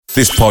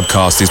This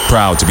podcast is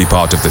proud to be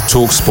part of the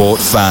TalkSport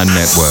Fan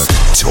Network.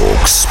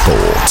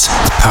 TalkSport.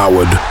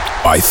 Powered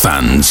by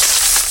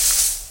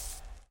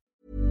fans.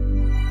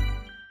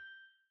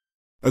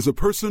 As a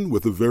person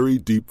with a very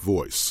deep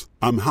voice,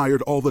 I'm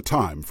hired all the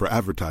time for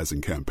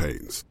advertising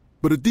campaigns.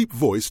 But a deep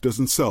voice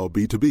doesn't sell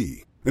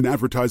B2B. And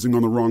advertising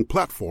on the wrong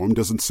platform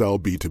doesn't sell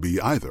B2B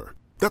either.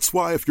 That's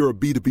why if you're a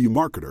B2B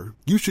marketer,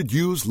 you should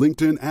use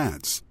LinkedIn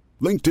ads.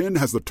 LinkedIn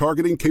has the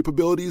targeting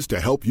capabilities to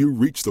help you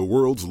reach the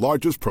world's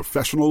largest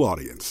professional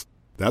audience.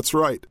 That's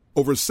right,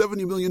 over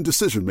 70 million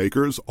decision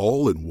makers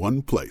all in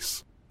one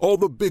place. All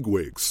the big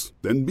wigs,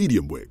 then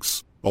medium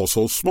wigs,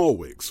 also small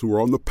wigs who are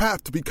on the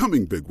path to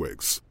becoming big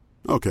wigs.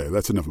 Okay,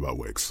 that's enough about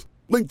wigs.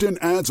 LinkedIn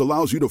ads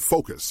allows you to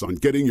focus on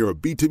getting your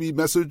B2B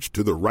message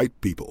to the right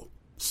people.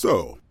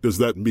 So, does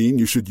that mean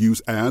you should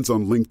use ads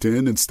on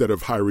LinkedIn instead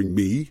of hiring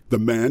me, the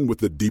man with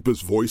the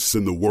deepest voice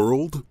in the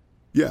world?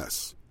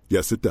 Yes.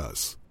 Yes, it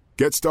does.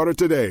 Get started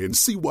today and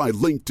see why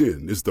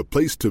LinkedIn is the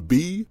place to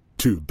be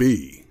to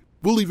be.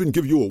 We'll even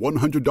give you a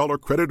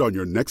 $100 credit on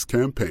your next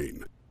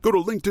campaign. Go to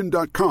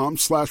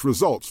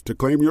linkedin.com/results to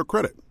claim your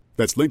credit.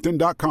 That's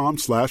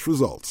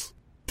linkedin.com/results.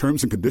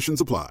 Terms and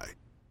conditions apply.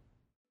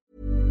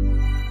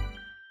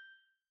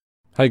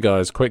 Hey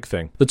guys, quick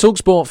thing. The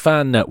TalkSport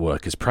Fan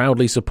Network is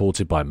proudly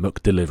supported by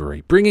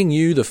McDelivery, bringing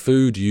you the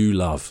food you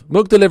love.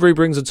 McDelivery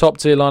brings a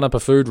top-tier lineup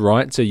of food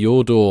right to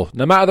your door.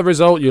 No matter the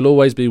result, you'll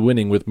always be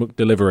winning with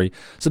McDelivery.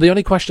 So the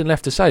only question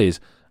left to say is,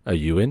 are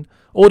you in?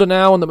 Order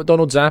now on the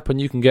McDonald's app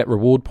and you can get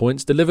reward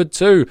points delivered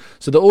too.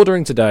 So the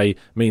ordering today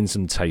means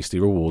some tasty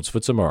rewards for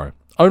tomorrow.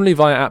 Only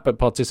via app at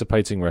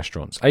participating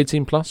restaurants.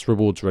 18 plus,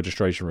 rewards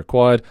registration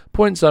required.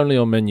 Points only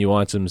on menu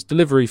items.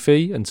 Delivery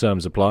fee and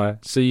terms apply.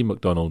 See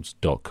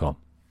mcdonalds.com.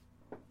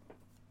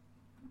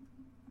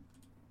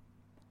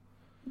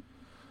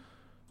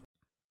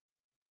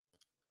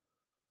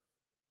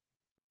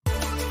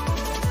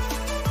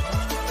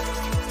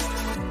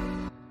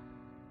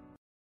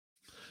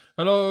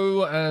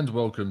 Hello and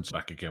welcome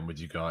back again with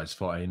you guys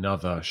for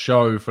another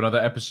show, for another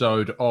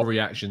episode of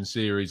Reaction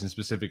Series, and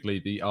specifically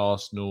the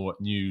Arsenal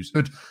news.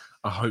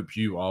 I hope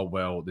you are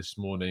well this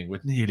morning. We're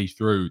nearly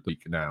through the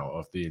week now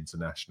of the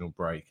international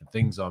break and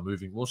things are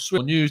moving more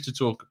swiftly. News to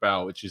talk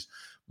about, which is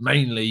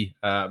mainly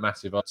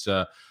massive.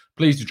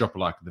 Please do drop a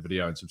like on the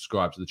video and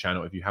subscribe to the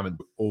channel if you haven't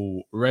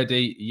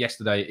already.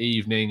 Yesterday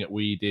evening,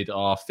 we did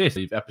our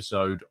fifth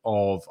episode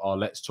of our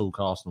Let's Talk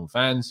Arsenal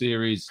fan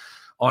series.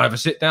 I have a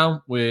sit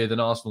down with an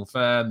Arsenal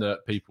fan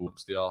that people,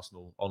 the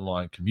Arsenal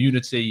online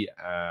community.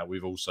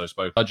 We've also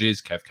spoken to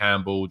judges, Kev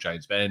Campbell,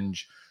 James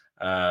Benge,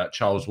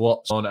 Charles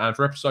Watson. And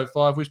for episode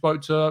 5, we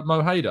spoke to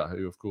Mo Hader,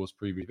 who, of course,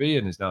 previously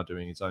and is now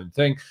doing his own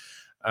thing,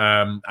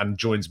 and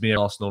joins me at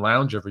Arsenal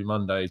Lounge every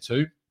Monday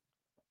too.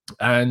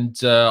 And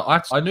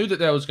I knew that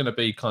there was going to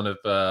be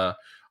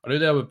I knew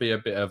there would be a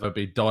bit of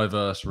a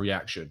diverse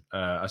reaction,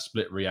 a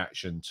split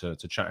reaction to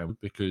chatting,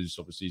 because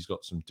obviously he's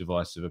got some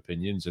divisive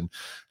opinions, and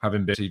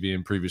having been TV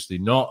and previously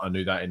not, I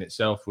knew that in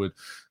itself would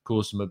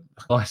cause some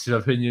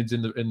divisive opinions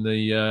in the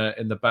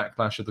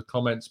backlash of the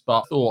comments.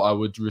 But I thought I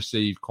would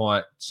receive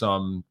quite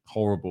some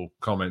horrible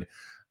comment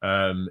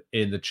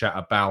in the chat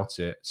about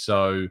it.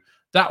 So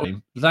that way,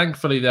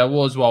 thankfully, there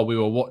was, while we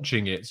were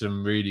watching it,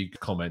 some really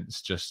good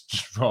comments,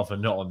 just rather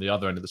not on the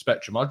other end of the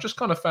spectrum. I've just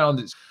kind of found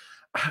it's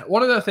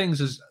one of the things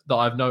that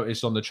I've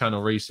noticed on the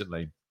channel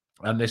recently,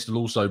 and this will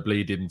also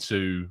bleed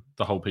into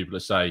the whole people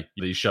that say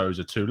these shows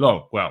are too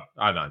long. Well,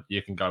 I know,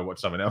 you can go watch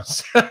something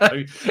else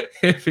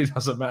if it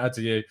doesn't matter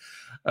to you.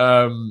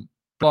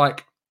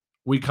 Like,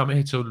 we come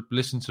here to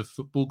listen to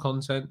football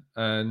content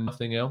and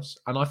nothing else.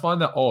 And I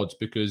find that odd,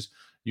 because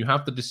you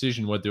have the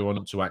decision whether or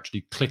not to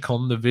actually click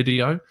on the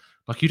video.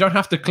 Like, you don't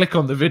have to click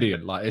on the video.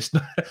 Like, it's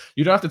not,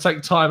 you don't have to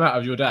take time out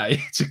of your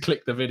day to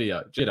click the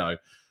video, you know.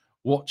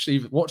 Watch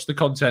the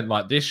content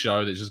like this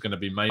show that's just going to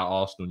be made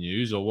Arsenal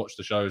news, or watch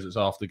the shows that's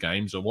after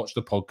games, or watch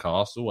the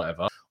podcast or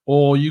whatever.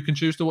 Or you can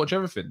choose to watch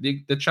everything.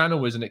 The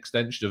channel is an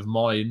extension of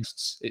my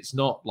interests. It's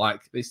not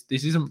like this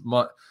isn't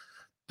my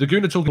the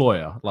Guna Talk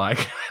lawyer. Like,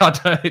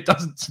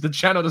 the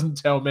channel doesn't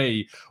tell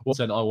me what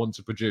content I want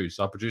to produce.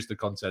 I produce the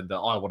content that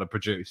I want to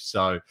produce.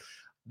 So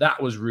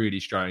that was really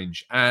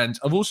strange. And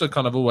I've also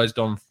kind of always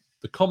done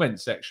the comment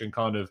section,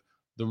 kind of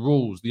the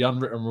rules, the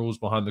unwritten rules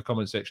behind the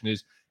comment section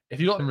is, if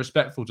you've got something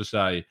respectful to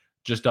say,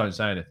 just don't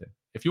say anything.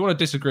 If you want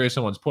to disagree with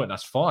someone's point,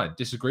 that's fine.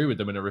 Disagree with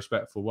them in a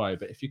respectful way.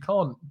 But if you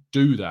can't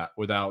do that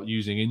without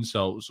using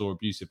insults or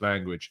abusive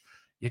language,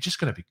 you're just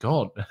going to be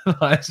gone.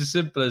 It's as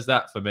simple as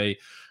that for me.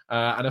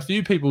 And a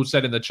few people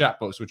said in the chat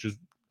box, which was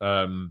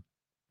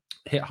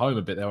hit home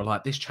a bit, they were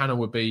like, this channel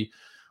would be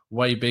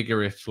way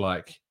bigger if,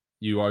 like,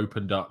 you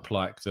opened up,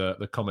 like,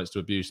 the comments to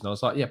abuse. And I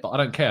was like, yeah, but I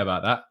don't care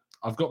about that.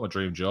 I've got my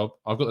dream job.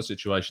 I've got the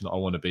situation that I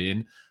want to be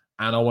in.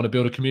 And I want to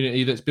build a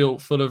community that's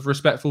built full of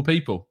respectful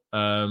people.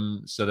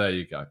 So there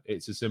you go.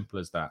 It's as simple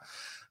as that.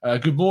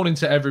 Good morning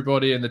to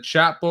everybody in the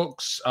chat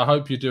box. I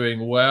hope you're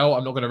doing well.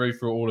 I'm not going to read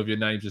through all of your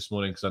names this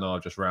morning because I know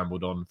I've just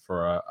rambled on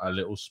for a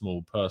little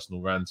small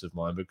personal rant of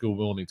mine, but good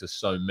morning to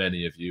so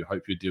many of you.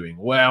 Hope you're doing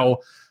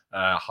well.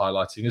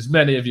 Highlighting as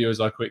many of you as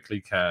I quickly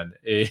can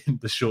in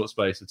the short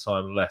space of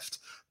time left.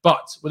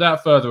 But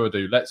without further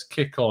ado, let's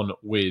kick on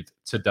with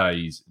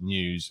today's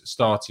news,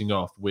 starting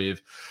off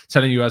with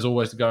telling you, as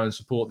always, to go and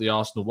support the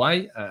Arsenal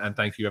way. And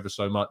thank you ever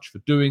so much for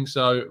doing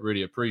so.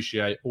 Really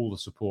appreciate all the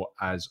support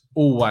as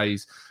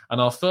always.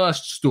 And our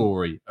first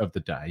story of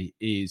the day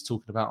is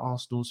talking about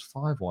Arsenal's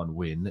 5-1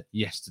 win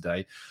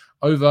yesterday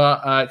over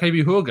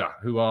KB Hurga,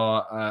 who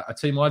are a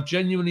team I've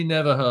genuinely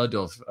never heard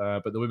of.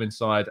 But the women's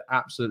side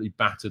absolutely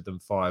battered them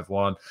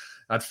 5-1.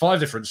 Had 5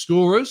 different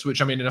scorers,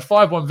 which, I mean, in a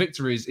 5-1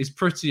 victory is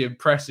pretty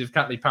impressive.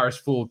 Catley, Paris,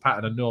 Ford,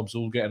 Patton and Nobbs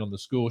all getting on the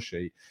score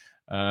sheet.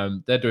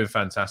 They're doing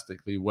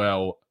fantastically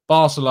well.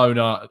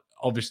 Barcelona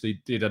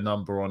obviously did a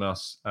number on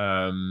us.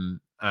 And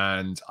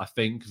I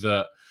think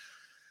that,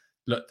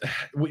 look,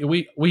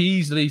 we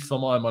easily, for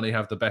my money,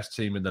 have the best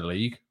team in the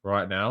league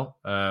right now.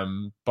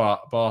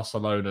 But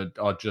Barcelona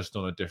are just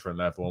on a different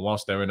level. And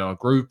whilst they're in our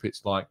group,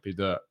 it's likely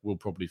that we'll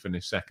probably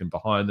finish second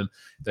behind them.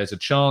 There's a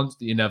chance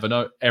that you never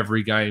know.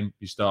 Every game,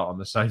 you start on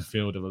the same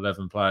field of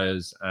 11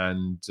 players.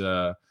 And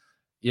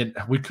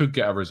we could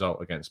get a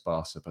result against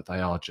Barca, but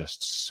they are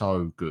just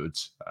so good.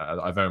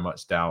 I very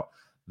much doubt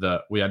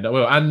that we end up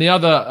well. And the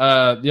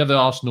other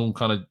Arsenal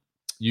kind of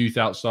youth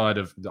outside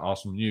of the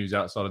Arsenal news,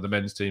 outside of the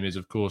men's team, is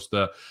of course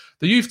the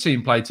youth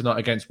team played tonight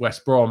against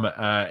West Brom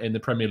in the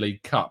Premier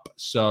League Cup,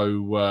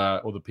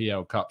 or the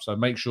PL Cup. So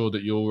make sure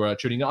that you're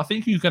tuning in. I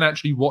think you can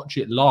actually watch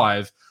it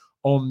live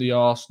on the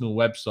Arsenal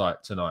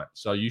website tonight.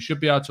 So you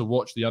should be able to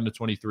watch the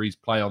under-23s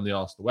play on the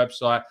Arsenal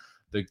website.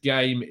 The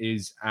game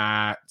is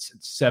at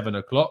 7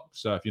 o'clock.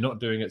 So if you're not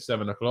doing it at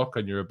 7 o'clock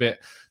and you're a bit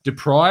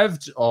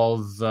deprived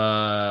of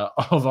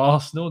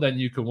Arsenal, then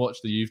you can watch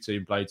the youth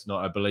team play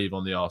tonight, I believe,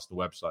 on the Arsenal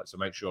website. So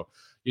make sure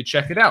you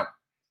check it out.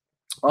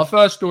 Our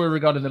first story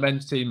regarding the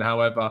men's team,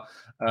 however,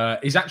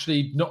 is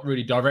actually not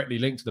really directly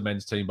linked to the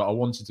men's team, but I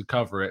wanted to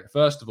cover it.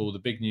 First of all, the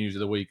big news of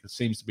the week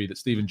seems to be that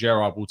Steven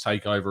Gerrard will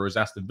take over as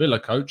Aston Villa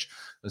coach.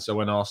 And so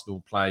when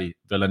Arsenal play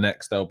Villa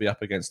next, they'll be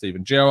up against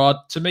Steven Gerrard.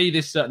 To me,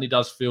 this certainly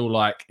does feel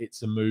like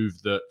it's a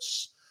move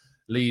that's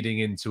leading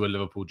into a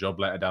Liverpool job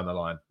later down the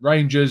line.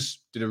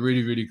 Rangers did a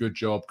really, really good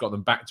job, got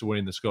them back to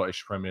winning the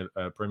Scottish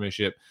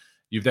Premiership.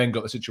 You've then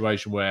got the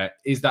situation where,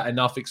 is that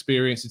enough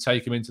experience to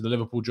take him into the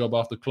Liverpool job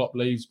after Klopp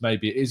leaves?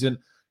 Maybe it isn't.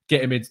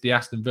 Get him into the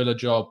Aston Villa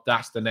job.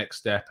 That's the next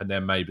step. And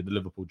then maybe the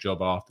Liverpool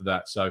job after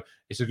that. So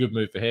it's a good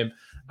move for him.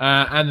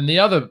 And then the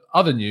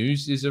other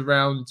news is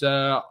around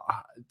the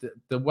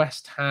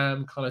West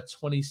Ham kind of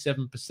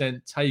 27%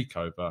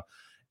 takeover.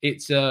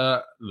 It's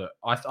look,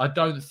 I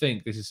don't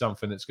think this is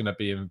something that's going to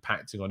be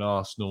impacting on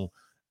Arsenal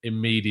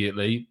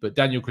immediately, but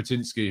Daniel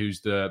Kretinsky,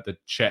 who's the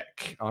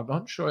Czech, I'm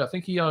not sure, I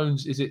think he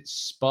owns, is it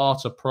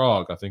Sparta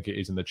Prague? I think it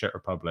is, in the Czech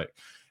Republic.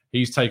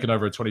 He's taken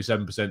over a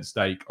 27%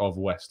 stake of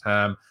West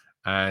Ham,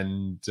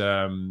 and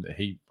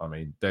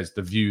there's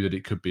the view that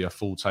it could be a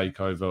full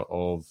takeover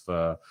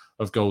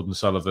of Golden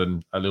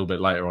Sullivan a little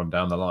bit later on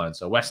down the line.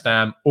 So West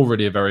Ham,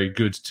 already a very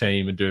good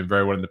team and doing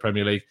very well in the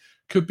Premier League,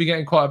 could be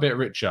getting quite a bit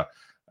richer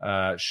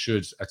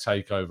should a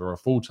takeover, a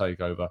full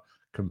takeover,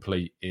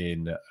 complete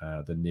in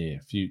the near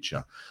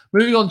future.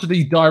 Moving on to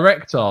the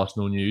direct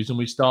Arsenal news, and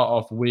we start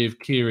off with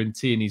Kieran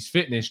Tierney's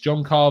fitness.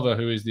 John Carver,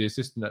 who is the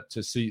assistant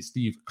to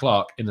Steve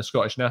Clarke in the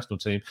Scottish national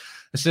team,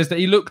 says that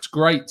he looked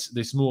great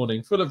this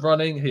morning, full of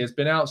running. He has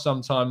been out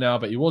some time now,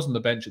 but he was on the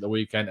bench at the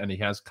weekend, and he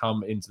has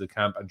come into the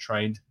camp and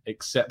trained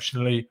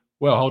exceptionally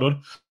well. Hold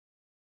on.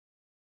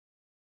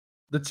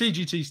 The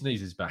TGT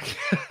sneeze is back.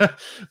 But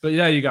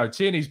there you go.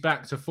 Tierney's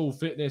back to full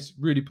fitness.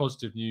 Really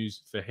positive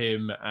news for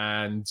him.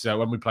 And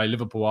when we play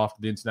Liverpool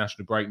after the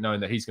international break, knowing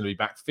that he's going to be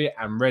back fit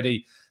and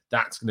ready,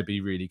 that's going to be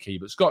really key.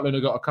 But Scotland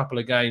have got a couple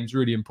of games,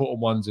 really important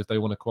ones, if they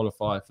want to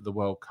qualify for the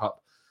World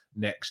Cup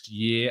next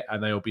year.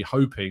 And they'll be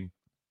hoping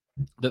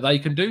that they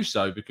can do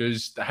so,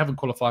 because they haven't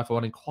qualified for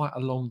one in quite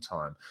a long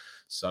time.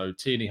 So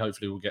Tierney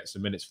hopefully will get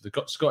some minutes for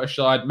the Scottish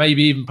side,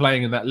 maybe even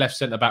playing in that left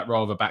centre-back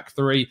role of a back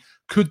three.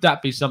 Could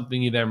that be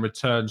something he then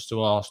returns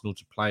to Arsenal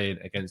to play in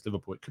against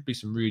Liverpool? It could be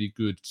some really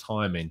good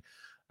timing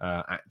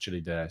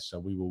actually there. So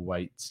we will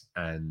wait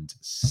and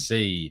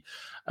see.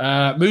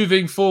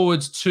 Moving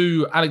forwards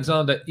to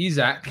Alexander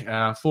Isak,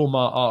 former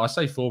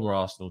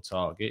Arsenal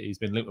target. He's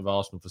been linked with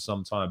Arsenal for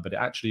some time, but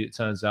it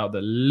turns out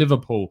that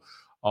Liverpool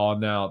are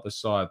now the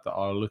side that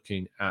are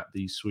looking at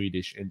the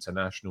Swedish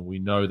international. We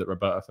know that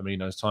Roberto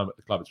Firmino's time at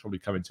the club is probably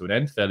coming to an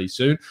end fairly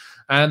soon,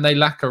 and they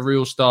lack a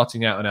real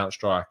starting out-and-out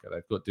striker.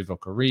 They've got Divock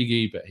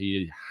Origi, but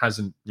he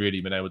hasn't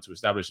really been able to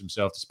establish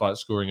himself despite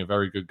scoring a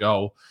very good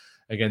goal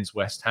against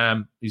West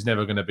Ham. He's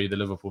never going to be the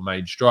Liverpool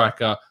main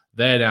striker.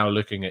 They're now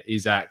looking at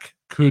Isak.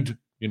 Could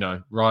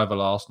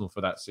rival Arsenal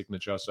for that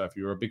signature. So if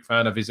you're a big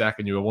fan of Isak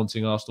and you were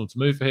wanting Arsenal to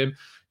move for him,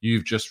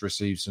 you've just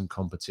received some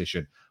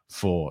competition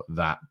for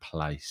that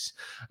place.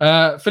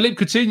 Philippe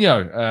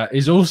Coutinho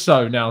is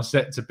also now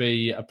set to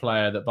be a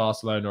player that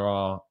Barcelona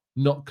are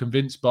not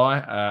convinced by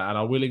and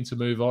are willing to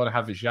move on.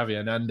 Xavi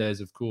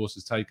Hernandez, of course,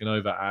 has taken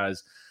over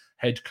as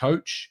head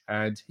coach,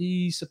 and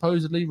he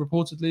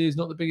reportedly is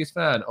not the biggest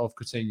fan of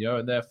Coutinho,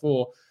 and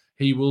therefore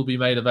he will be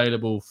made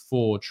available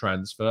for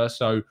transfer.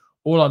 So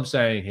all I'm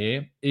saying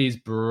here is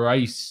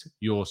brace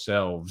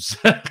yourselves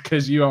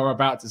because you are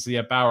about to see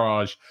a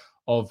barrage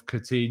of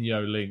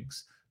Coutinho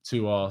links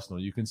to Arsenal.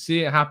 You can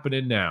see it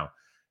happening now.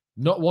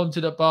 Not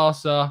wanted at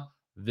Barca.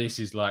 This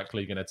is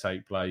likely going to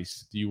take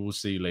place. You will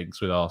see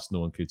links with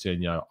Arsenal and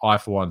Coutinho. I,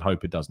 for one,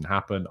 hope it doesn't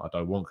happen. I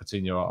don't want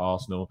Coutinho at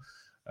Arsenal.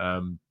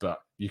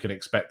 But you can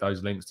expect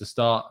those links to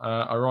start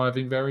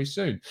arriving very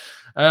soon.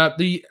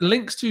 The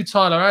links to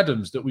Tyler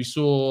Adams that we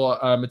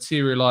saw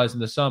materialise in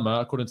the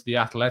summer, according to The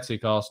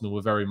Athletic, Arsenal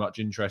were very much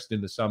interested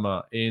in the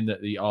summer in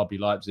the RB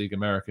Leipzig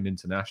American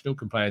international,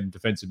 can play in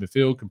defensive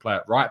midfield, can play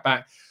at right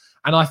back.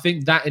 And I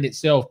think that in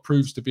itself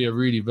proves to be a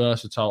really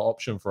versatile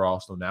option for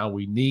Arsenal now.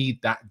 We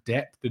need that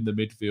depth in the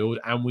midfield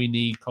and we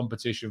need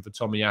competition for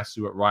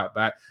Tomiyasu at right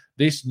back.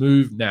 This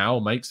move now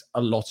makes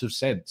a lot of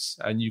sense.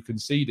 And you can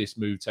see this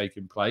move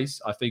taking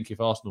place. I think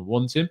if Arsenal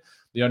want him,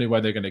 the only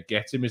way they're going to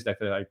get him is if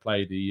they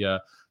play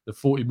the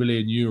 40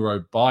 million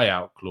euro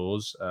buyout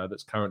clause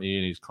that's currently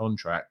in his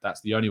contract.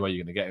 That's the only way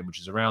you're going to get him,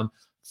 which is around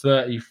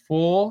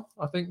 34,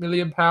 I think,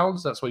 million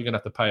pounds. That's what you're going to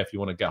have to pay if you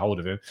want to get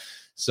hold of him.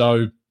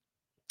 So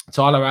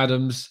Tyler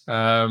Adams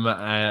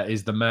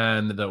is the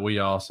man that we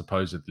are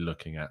supposedly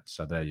looking at.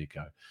 So there you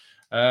go.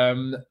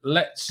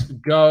 Let's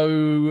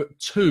go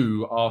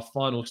to our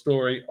final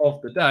story of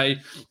the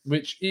day,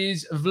 which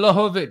is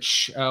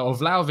Vlahovic,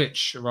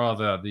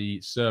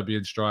 the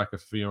Serbian striker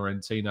for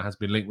Fiorentina, has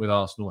been linked with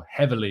Arsenal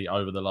heavily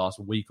over the last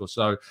week or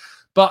so.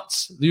 But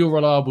the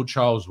all-reliable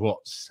Charles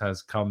Watts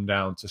has come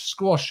down to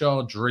squash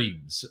our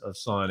dreams of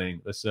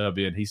signing the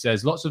Serbian. He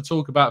says, lots of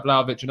talk about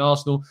Vlahovic and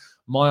Arsenal.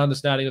 My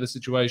understanding of the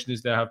situation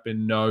is there have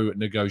been no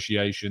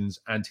negotiations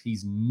and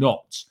he's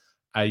not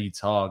a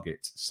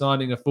target.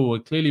 Signing a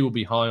forward clearly will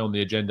be high on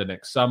the agenda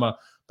next summer,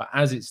 but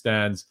as it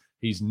stands,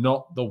 he's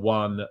not the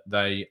one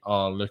they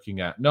are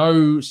looking at.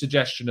 No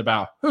suggestion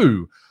about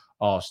who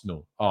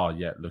Arsenal are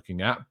yet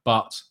looking at,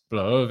 but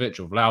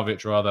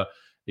Vlahovic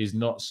is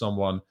not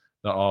someone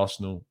that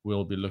Arsenal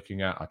will be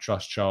looking at. I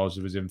trust Charles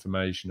with his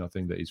information. I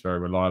think that he's very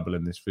reliable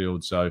in this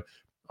field, so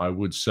I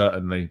would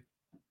certainly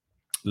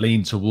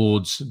lean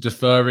towards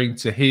deferring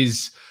to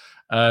his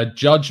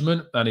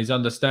judgment and his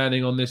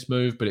understanding on this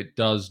move, but it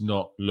does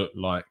not look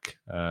like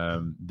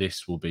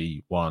this will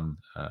be one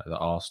that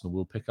Arsenal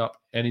will pick up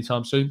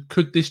anytime soon.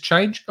 Could this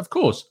change? Of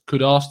course.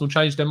 Could Arsenal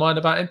change their mind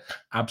about him?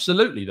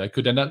 Absolutely. They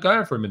could end up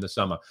going for him in the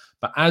summer.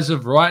 But as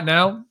of right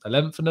now,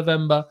 11th of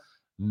November,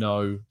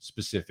 no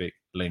specific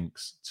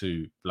links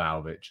to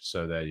Vlahovic.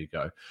 So there you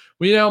go.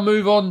 We now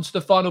move on to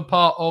the final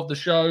part of the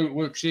show,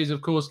 which is,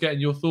 of course, getting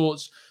your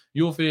thoughts,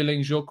 your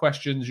feelings, your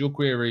questions, your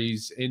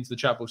queries into the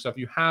chat box. So if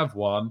you have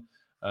one,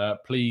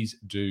 please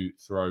do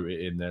throw it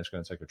in there. It's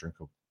going to take a drink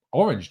of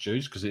orange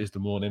juice because it is the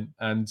morning,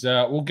 and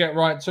we'll get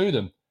right to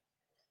them.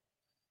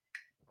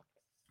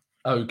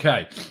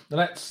 Okay,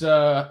 let's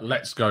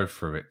go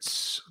through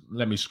it.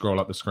 Let me scroll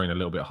up the screen a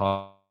little bit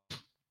higher.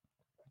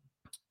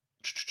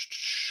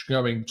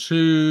 Going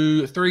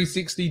to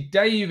 360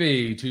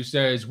 David, who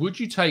says, would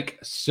you take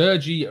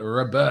Sergi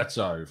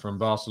Roberto from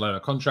Barcelona?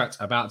 Contract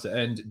about to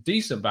end.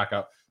 Decent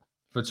backup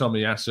for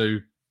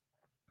Tomiyasu.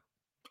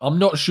 I'm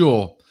not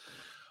sure.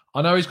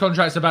 I know his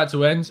contract's about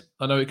to end.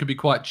 I know it could be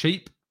quite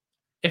cheap.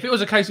 If it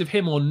was a case of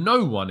him or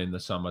no one in the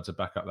summer to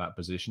back up that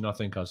position, I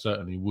think I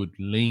certainly would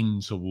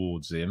lean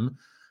towards him.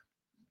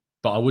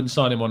 But I wouldn't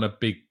sign him on a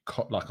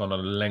on a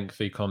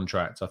lengthy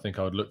contract. I think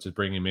I would look to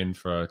bring him in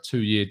for a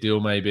 2-year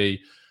deal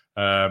maybe,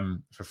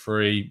 for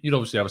free. You'd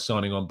obviously have a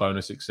signing on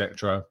bonus,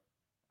 etc.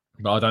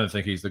 But I don't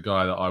think he's the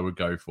guy that I would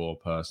go for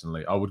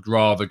personally. I would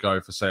rather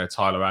go for, say, a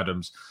Tyler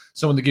Adams,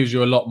 someone that gives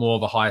you a lot more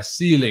of a higher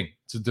ceiling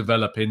to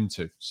develop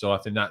into. So I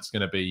think that's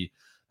going to be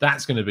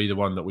the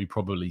one that we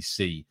probably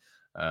see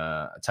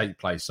take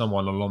place.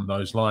 Someone along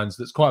those lines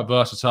that's quite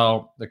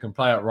versatile, that can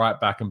play at right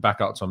back and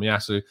back up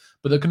Tomiyasu,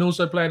 but that can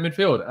also play in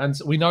midfield. And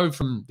we know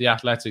from The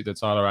Athletic that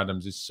Tyler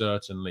Adams is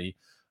certainly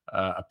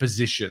a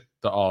position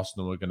that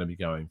Arsenal are going to be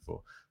going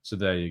for. So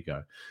there you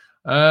go.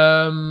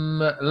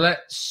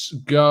 Let's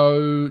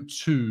go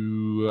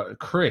to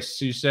Chris,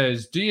 who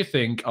says, do you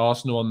think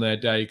Arsenal on their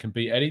day can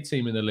beat any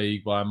team in the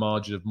league by a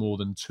margin of more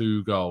than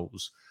 2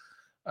 goals?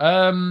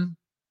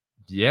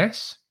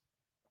 Yes.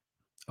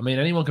 I mean,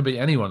 anyone can beat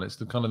anyone. It's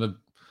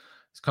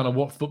kind of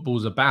what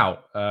football's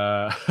about.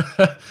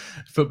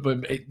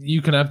 Football,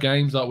 you can have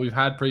games like we've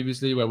had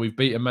previously where we've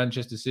beaten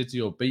Manchester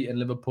City or beaten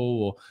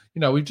Liverpool,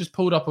 or we've just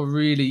pulled up a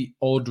really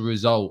odd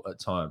result at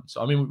times.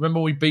 I mean,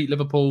 remember we beat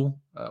Liverpool?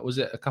 Was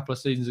it a couple of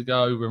seasons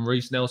ago when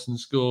Reece Nelson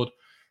scored?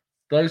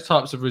 Those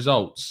types of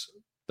results,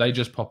 They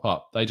just pop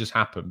up. They just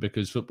happen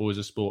because football is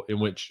a sport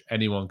in which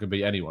anyone can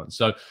beat anyone.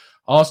 So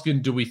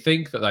asking, do we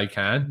think that they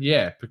can?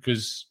 Yeah,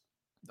 because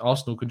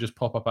Arsenal can just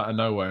pop up out of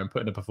nowhere and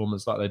put in a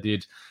performance like they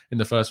did in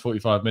the first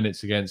 45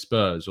 minutes against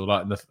Spurs, or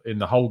like in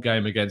the whole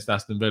game against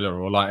Aston Villa,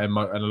 or like in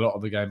a lot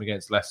of the game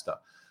against Leicester.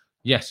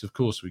 Yes, of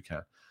course we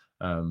can.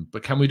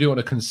 But can we do it on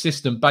a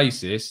consistent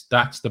basis?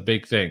 That's the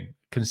big thing.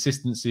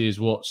 Consistency is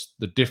what's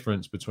the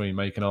difference between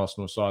making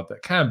Arsenal a side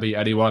that can beat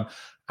anyone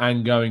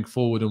and going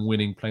forward and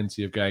winning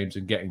plenty of games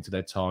and getting to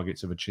their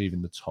targets of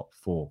achieving the top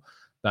 4.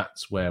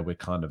 That's where we're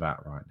kind of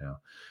at right now.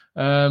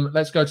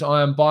 Let's go to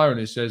Ian Byron,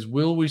 who says,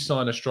 will we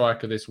sign a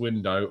striker this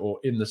window or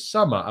in the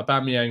summer?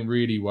 Aubameyang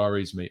really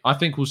worries me. I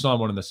think we'll sign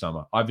one in the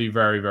summer. I'd be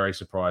very, very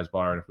surprised,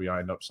 Byron, if we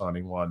end up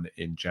signing one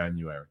in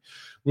January.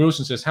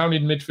 Wilson says, how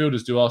many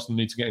midfielders do Arsenal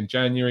need to get in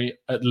January?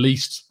 At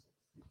least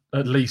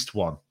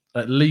one.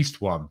 At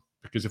least one.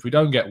 Because if we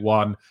don't get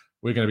one,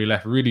 we're going to be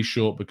left really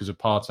short because of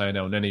Partey and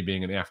El Neni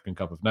being in the African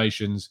Cup of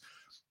Nations.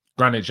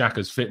 Granit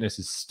Xhaka's fitness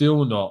is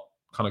still not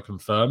kind of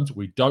confirmed.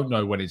 We don't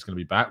know when he's going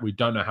to be back. We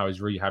don't know how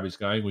his rehab is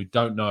going. We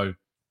don't know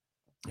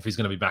if he's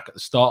going to be back at the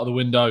start of the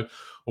window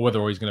or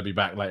whether he's going to be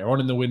back later on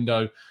in the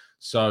window.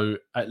 So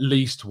at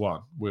least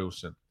one,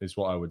 Wilson, is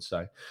what I would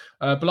say.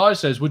 Balaji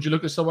says, would you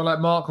look at someone like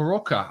Mark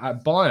Roca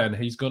at Bayern?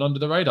 He's gone under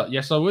the radar.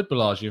 Yes, I would,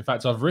 Balaji. In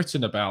fact, I've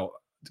written about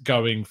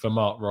going for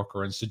Mark Roca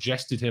and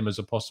suggested him as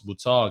a possible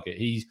target.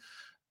 He's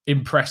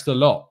impressed a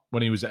lot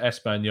when he was at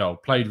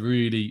Espanyol, played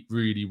really,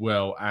 really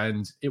well.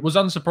 And it was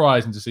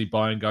unsurprising to see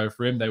Bayern go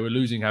for him. They were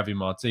losing Javi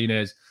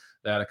Martinez.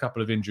 They had a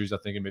couple of injuries, I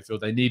think, in midfield.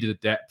 They needed a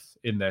depth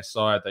in their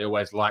side. They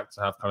always like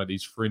to have kind of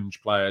these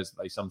fringe players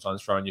that they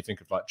sometimes throw in. You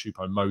think of like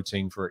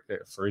Choupo-Moting,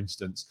 for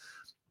instance.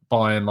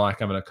 Bayern like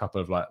having a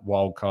couple of like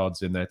wild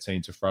cards in their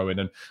team to throw in.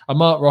 And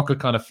Mark Roca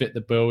kind of fit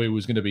the bill. He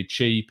was going to be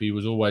cheap. He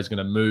was always going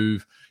to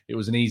move. It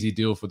was an easy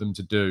deal for them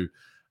to do.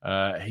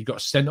 He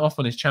got sent off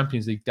on his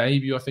Champions League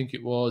debut, I think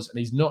it was, and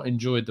he's not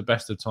enjoyed the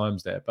best of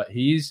times there. But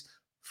he is,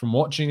 from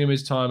watching him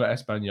his time at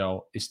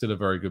Espanyol, is still a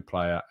very good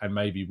player and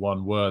maybe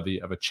one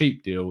worthy of a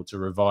cheap deal to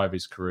revive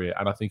his career.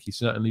 And I think he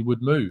certainly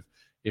would move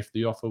if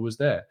the offer was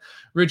there.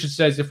 Richard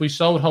says, if we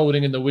sold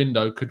Holding in the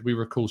window, could we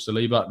recall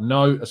Saliba?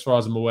 No, as far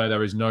as I'm aware,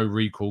 there is no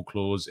recall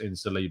clause in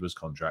Saliba's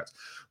contract.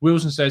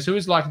 Wilson says, who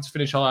is likely to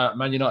finish higher,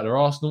 Man United or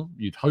Arsenal?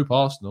 You'd hope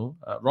Arsenal.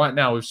 Right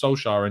now, with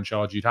Solskjaer in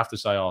charge, you'd have to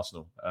say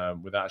Arsenal,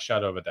 without a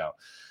shadow of a doubt.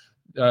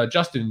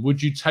 Justin, would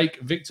you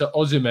take Victor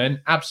Osimhen?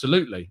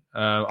 Absolutely.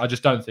 I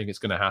just don't think it's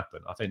going to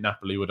happen. I think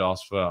Napoli would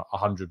ask for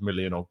 100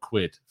 million or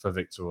quid for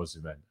Victor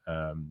Osimhen.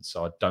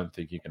 So I don't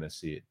think you're going to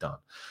see it done.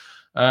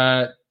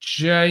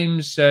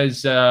 James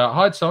says,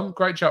 hi Tom,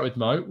 great chat with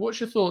Mo.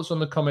 What's your thoughts on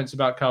the comments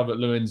about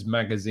Calvert-Lewin's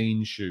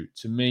magazine shoot?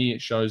 To me,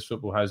 it shows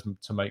football has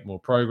to make more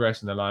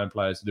progress and allowing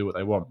players to do what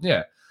they want.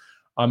 Yeah,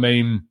 I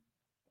mean,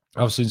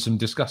 I've seen some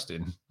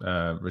disgusting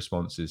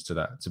responses to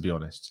that, to be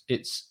honest.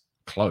 It's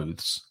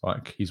clothes.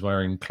 Like, he's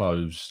wearing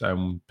clothes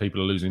and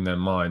people are losing their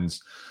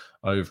minds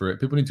over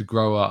it. People need to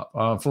grow up.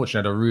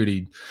 Unfortunately, I had a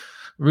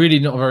really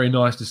not very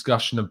nice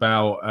discussion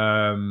about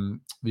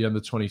the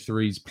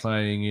under-23s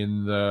playing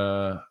in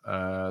the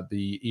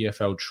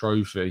EFL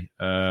Trophy.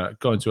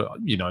 Got into it,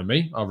 you know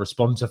me. I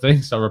respond to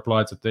things. I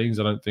reply to things.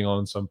 I don't think I'm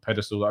on some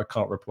pedestal that I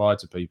can't reply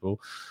to people.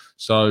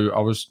 So I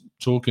was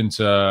talking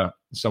to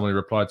someone who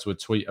replied to a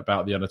tweet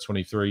about the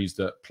under-23s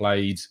that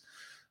played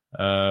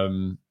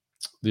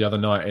the other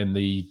night in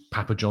the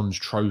Papa John's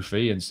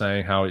Trophy and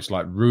saying how it's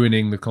like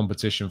ruining the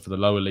competition for the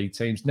lower league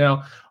teams.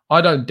 Now,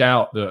 I don't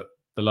doubt that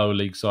the lower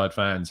league side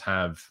fans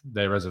have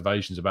their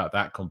reservations about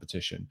that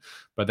competition.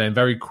 But then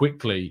very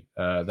quickly,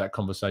 that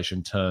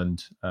conversation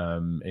turned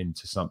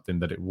into something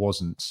that it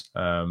wasn't.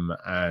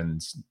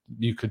 And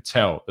you could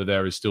tell that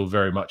there is still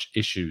very much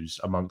issues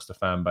amongst the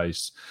fan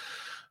base,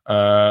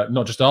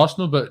 not just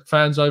Arsenal, but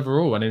fans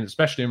overall. And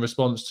especially in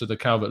response to the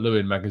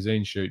Calvert-Lewin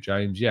magazine shoot,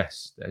 James,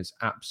 yes, there's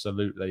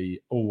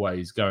absolutely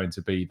always going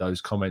to be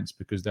those comments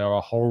because there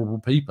are horrible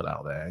people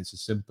out there. It's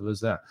as simple as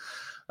that.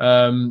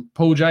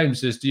 Paul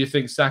James says, do you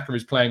think Saka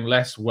is playing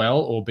less well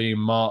or being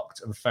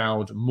marked and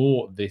fouled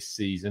more this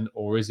season,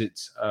 or is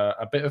it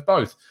a bit of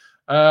both?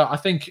 I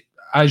think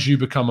as you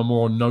become a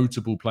more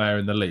notable player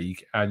in the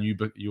league and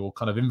your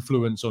kind of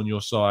influence on your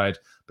side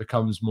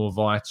becomes more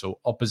vital,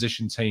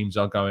 opposition teams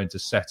are going to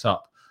set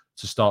up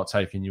to start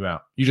taking you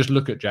out. You just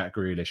look at Jack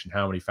Grealish and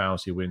how many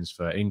fouls he wins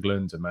for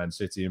England and Man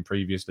City and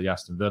previously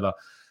Aston Villa.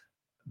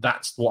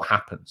 That's what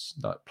happens.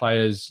 Like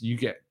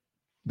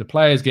the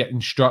players get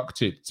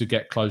instructed to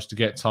get close, to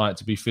get tight,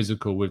 to be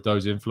physical with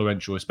those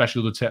influential,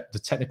 especially the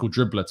technical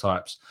dribbler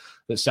types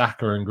that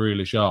Saka and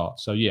Grealish are.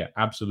 So, yeah,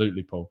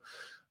 absolutely, Paul.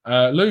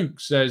 Luke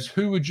says,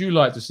 who would you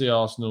like to see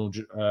Arsenal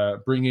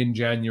bring in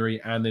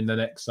January and in the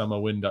next summer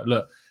window?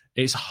 Look,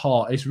 it's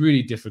hard. It's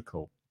really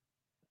difficult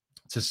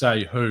to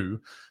say who,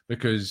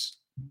 because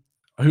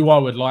who I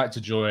would like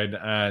to join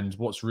and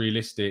what's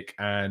realistic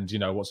and,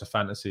 what's a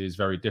fantasy is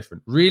very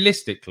different.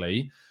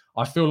 Realistically,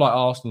 I feel like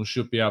Arsenal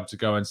should be able to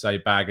go and say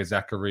bag a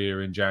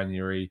Zakaria in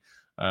January,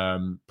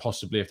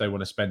 Possibly, if they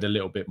want to spend a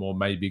little bit more,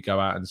 maybe go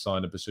out and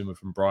sign a Basuma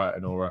from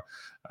Brighton or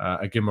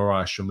a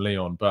Guimaraes from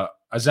Lyon. But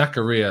a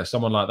Zakaria,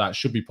 someone like that,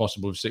 should be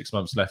possible with 6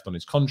 months left on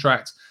his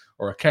contract.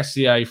 Or a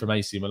Kessié from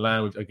AC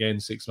Milan with, again,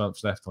 6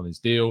 months left on his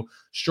deal.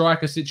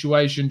 Striker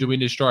situation, do we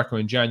need a striker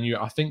in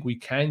January? I think we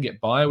can get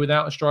by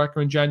without a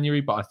striker in January,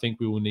 but I think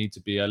we will need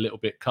to be a little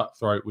bit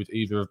cutthroat with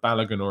either of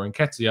Balogun or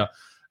Nketiah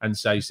and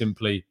say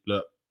simply,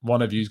 look,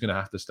 one of you is going to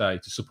have to stay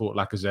to support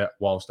Lacazette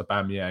whilst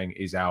Aubameyang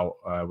is out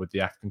with the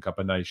African Cup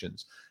of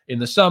Nations. In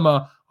the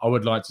summer, I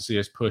would like to see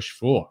us push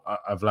for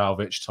a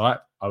Vlahovic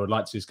type. I would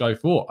like to see us go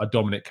for a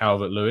Dominic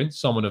Calvert-Lewin,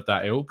 someone of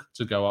that ilk,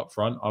 to go up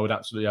front. I would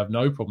absolutely have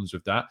no problems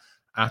with that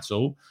at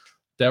all.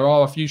 There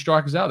are a few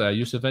strikers out there.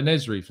 Yusuf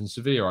En-Nesyri from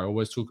Sevilla. I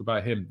always talk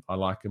about him. I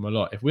like him a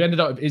lot. If we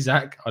ended up with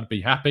Isak, I'd be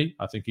happy.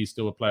 I think he's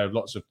still a player of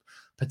lots of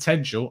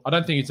potential. I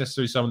don't think he's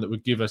necessarily someone that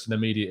would give us an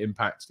immediate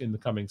impact in the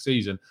coming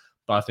season,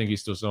 but I think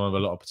he's still someone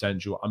with a lot of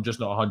potential. I'm just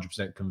not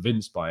 100%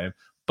 convinced by him.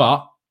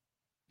 But,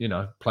 you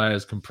know,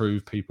 players can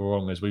prove people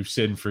wrong, as we've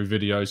seen through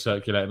videos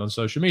circulating on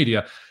social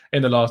media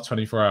in the last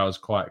 24 hours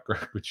quite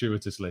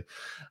gratuitously.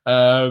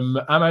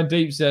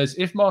 Amandeep says,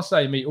 if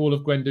Marseille meet all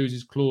of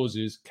Guendouzi's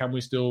clauses, can we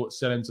still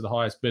sell him to the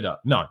highest bidder?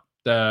 No.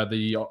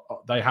 They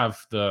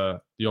have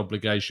the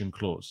obligation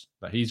clause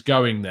that he's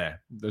going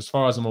there. As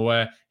far as I'm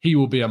aware, he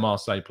will be a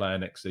Marseille player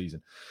next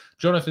season.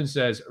 Jonathan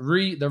says,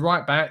 the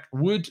right back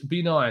would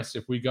be nice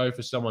if we go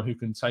for someone who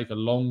can take a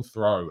long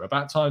throw.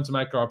 About time to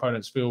make our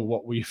opponents feel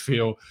what we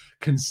feel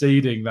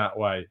conceding that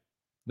way.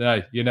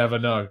 No, you never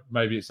know.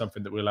 Maybe it's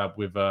something that we'll have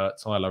with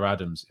Tyler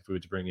Adams if we were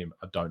to bring him.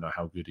 I don't know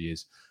how good he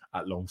is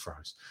at long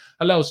throws.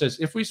 Hillel says,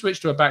 if we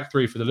switch to a back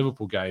three for the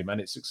Liverpool game and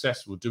it's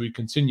successful, do we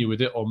continue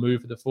with it or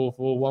move for the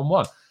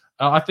 4-4-1-1?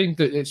 I think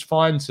that it's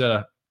fine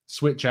to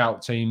switch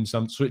out teams,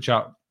 switch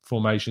out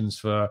formations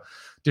for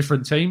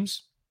different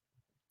teams.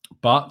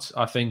 But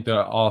I think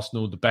that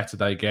Arsenal, the better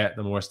they get,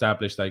 the more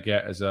established they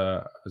get as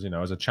a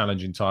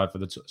challenging side for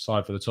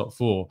the top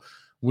four,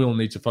 will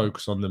need to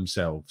focus on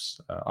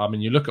themselves.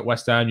 You look at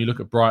West Ham, you look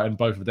at Brighton,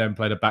 both of them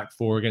played a back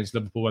four against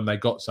Liverpool and they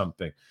got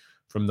something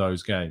from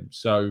those games.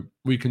 So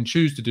we can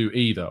choose to do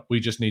either. We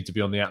just need to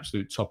be on the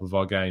absolute top of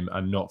our game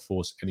and not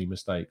force any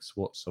mistakes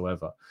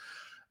whatsoever.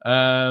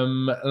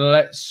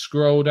 Let's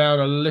scroll down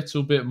a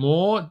little bit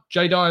more.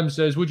 Jay Dime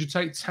says, would you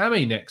take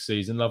Tammy next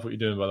season? Love what you're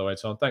doing, by the way,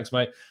 Tom. Thanks,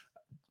 mate.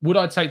 Would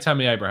I take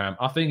Tammy Abraham?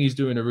 I think he's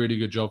doing a really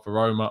good job for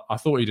Roma. I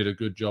thought he did a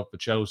good job for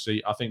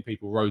Chelsea. I think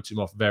people wrote him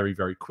off very,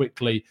 very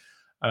quickly.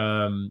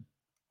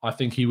 I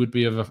think he would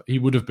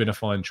have been a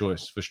fine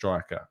choice for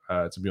striker,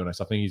 to be honest.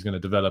 I think he's going to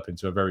develop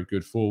into a very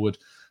good forward.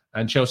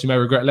 And Chelsea may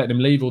regret letting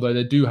him leave, although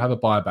they do have a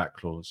buyback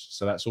clause.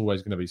 So that's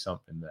always going to be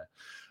something there.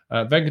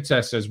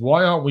 Venkatesh says,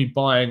 why aren't we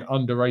buying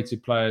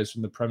underrated players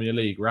from the Premier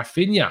League?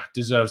 Rafinha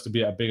deserves to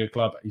be at a bigger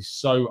club. He's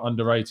so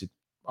underrated.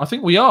 I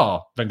think we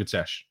are,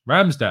 Venkatesh.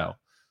 Ramsdale.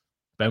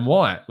 Ben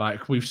White.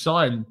 Like, we've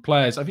signed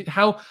players. I think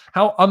how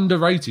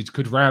underrated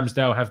could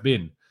Ramsdale have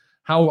been?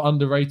 How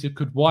underrated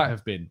could White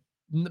have been?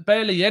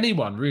 Barely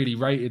anyone really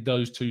rated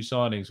those two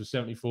signings with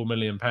 £74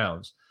 million.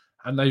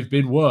 And they've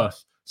been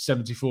worth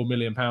 £74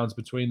 million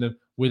between them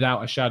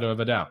without a shadow of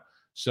a doubt.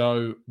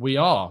 So we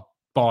are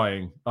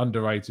buying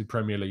underrated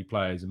Premier League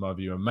players, in my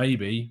view. And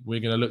maybe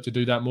we're going to look to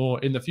do that more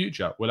in the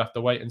future. We'll have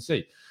to wait and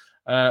see.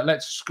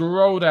 Let's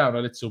scroll down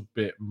a little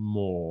bit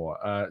more.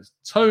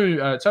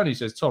 Tony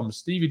says, Tom,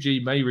 Stevie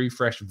G may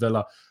refresh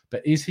Villa,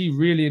 but is he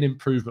really an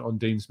improvement on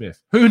Dean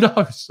Smith? Who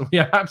knows? We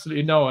have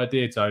absolutely no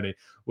idea, Tony.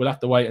 We'll have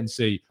to wait and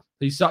see.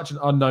 He's such an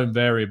unknown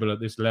variable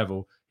at this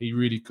level. He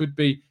really could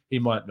be. He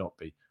might not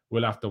be.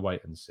 We'll have to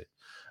wait and see.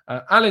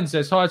 Alan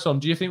says, hi, Tom.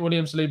 Do you think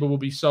William Saliba will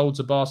be sold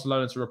to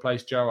Barcelona to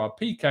replace Gerard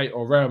Piqué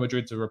or Real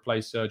Madrid to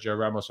replace Sergio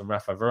Ramos and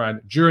Rafa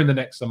Varane during the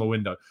next summer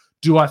window?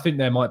 Do I think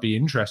there might be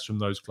interest from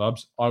those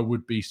clubs? I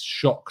would be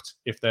shocked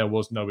if there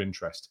was no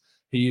interest.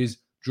 He is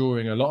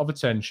drawing a lot of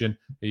attention.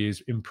 He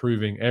is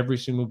improving every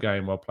single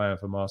game while playing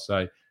for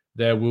Marseille.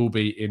 There will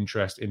be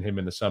interest in him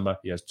in the summer.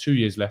 He has 2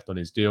 years left on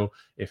his deal.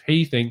 If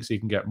he thinks he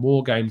can get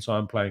more game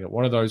time playing at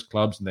one of those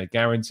clubs and they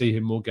guarantee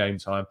him more game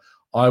time,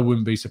 I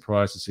wouldn't be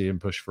surprised to see him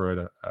push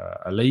for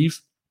a leave,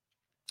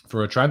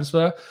 for a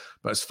transfer.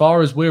 But as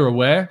far as we're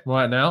aware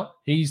right now,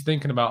 he's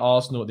thinking about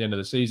Arsenal at the end of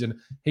the season.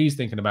 He's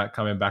thinking about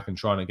coming back and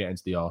trying to get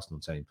into the Arsenal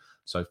team.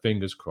 So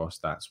fingers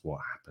crossed that's what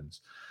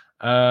happens.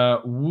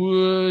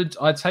 Would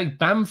I take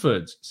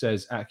Bamford,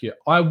 says Akio.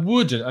 I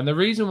wouldn't. And the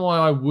reason why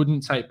I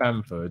wouldn't take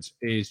Bamford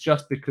is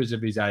just because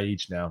of his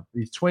age now.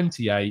 He's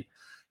 28.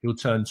 He'll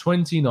turn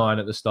 29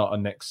 at the start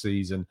of next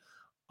season.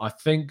 I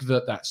think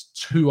that's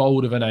too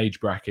old of an age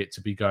bracket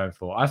to be going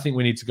for. I think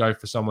we need to go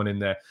for someone in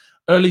their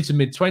early to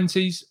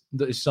mid-20s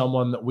that is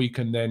someone that we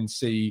can then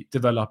see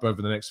develop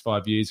over the next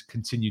 5 years,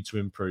 continue to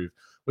improve.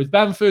 With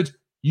Bamford,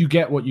 you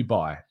get what you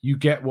buy. You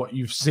get what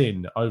you've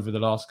seen over the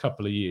last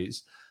couple of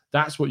years.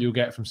 That's what you'll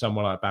get from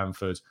someone like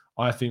Bamford.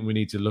 I think we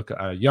need to look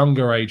at a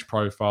younger age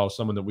profile,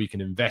 someone that we can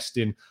invest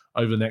in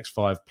over the next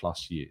 5+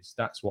 years.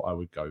 That's what I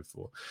would go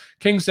for.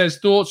 King says,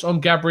 thoughts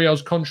on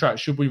Gabriel's contract?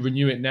 Should we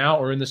renew it now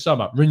or in the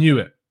summer? Renew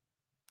it.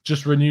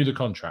 just renew the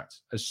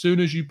contract. As soon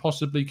as you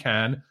possibly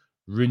can,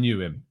 renew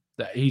him.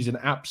 He's an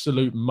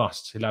absolute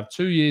must. He'll have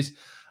 2 years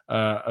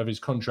of his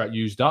contract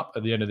used up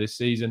at the end of this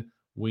season.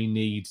 We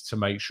need to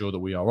make sure that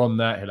we are on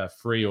that. He'll have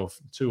 2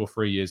 or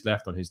 3 years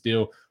left on his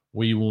deal.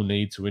 We will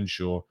need to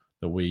ensure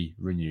that we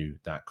renew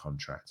that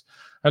contract.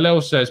 Hillel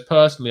says,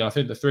 personally, I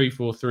think the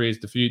 3-4-3 is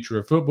the future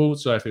of football.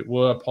 So if it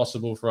were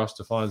possible for us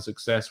to find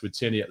success with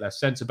Tierney at left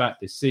centre-back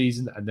this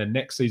season and then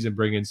next season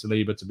bring in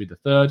Saliba to be the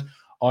third,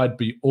 I'd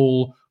be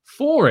all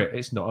for it.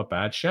 It's not a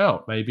bad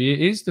shout. Maybe it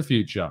is the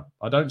future.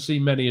 I don't see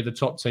many of the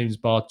top teams,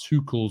 bar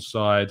Tuchel's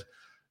side,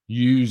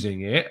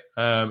 using it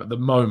at the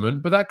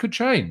moment, but that could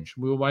change.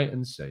 We'll wait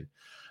and see.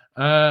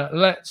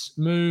 Let's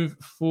move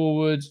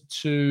forward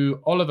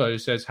to Oliver, who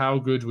says, how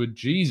good would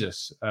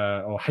Jesus,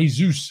 or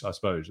Jesus, I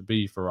suppose,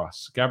 be for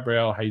us?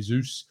 Gabriel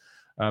Jesus,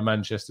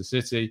 Manchester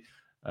City.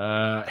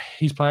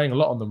 He's playing a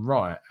lot on the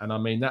right. And I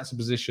mean, that's a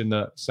position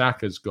that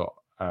Saka's got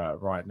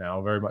right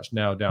now, very much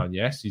nailed down.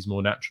 Yes, he's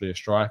more naturally a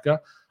striker.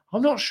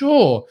 I'm not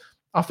sure.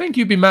 I think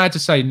you'd be mad to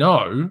say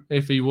no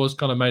if he was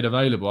kind of made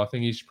available. I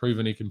think he's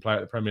proven he can play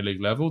at the Premier League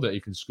level, that he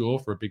can score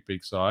for a big,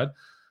 big side.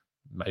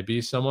 Maybe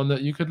he's someone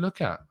that you could look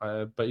at,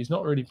 but he's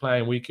not really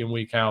playing week in,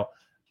 week out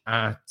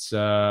at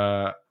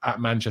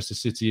Manchester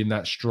City in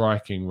that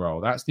striking role.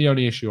 That's the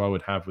only issue I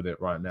would have with it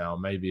right now.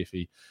 Maybe if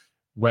he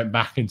went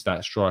back into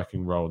that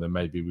striking role, then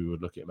maybe we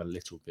would look at him a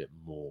little bit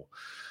more.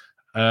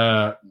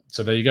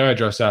 So there you go,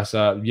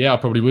 Edro. Yeah, I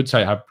probably would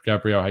take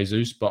Gabriel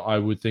Jesus, but I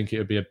would think it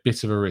would be a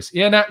bit of a risk.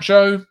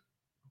 Iheanacho,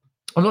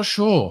 I'm not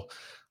sure.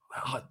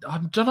 I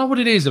don't know what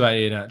it is about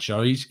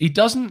Iheanacho. He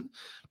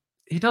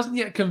doesn't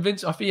yet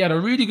convince. I think he had a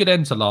really good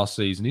end to last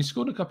season. He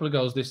scored a couple of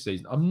goals this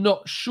season. I'm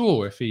not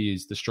sure if he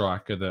is the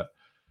striker that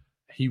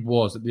he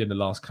was at the end of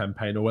last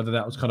campaign, or whether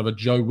that was kind of a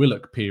Joe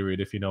Willock period,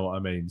 if you know what I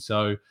mean.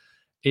 So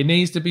it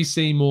needs to be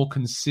seen more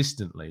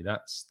consistently.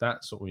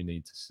 That's what we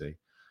need to see.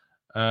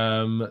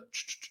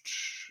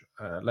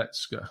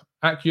 Let's go.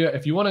 Accurate.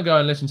 If you want to go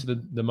and listen to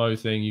the Mo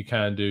thing, you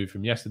can do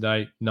from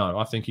yesterday. No,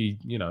 I think he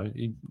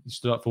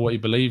stood up for what he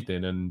believed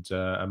in and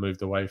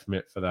moved away from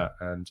it for that.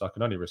 And I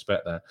can only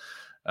respect that.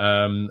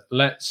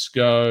 Let's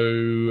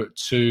go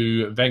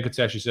to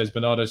Venkatesh, who says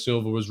Bernardo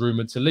Silva was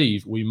rumoured to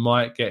leave. We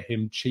might get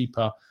him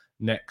cheaper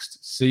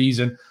next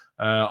season.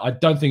 I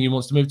don't think he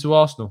wants to move to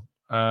Arsenal.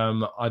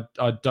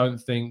 I don't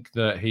think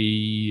that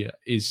he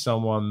is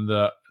someone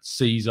that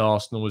sees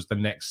Arsenal as the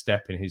next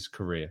step in his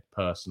career,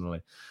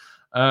 personally.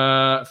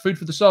 Food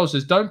for the Soul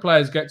says, don't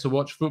players get to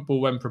watch football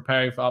when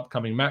preparing for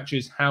upcoming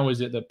matches? How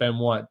is it that Ben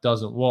White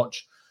doesn't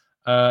watch?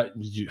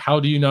 How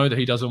do you know that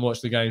he doesn't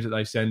watch the games that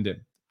they send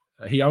him?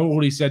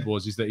 All he said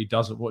is that he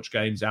doesn't watch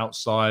games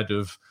outside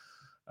of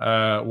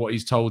what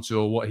he's told to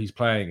or what he's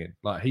playing in.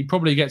 Like, he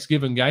probably gets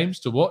given games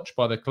to watch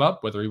by the club.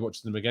 Whether he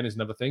watches them again is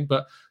another thing.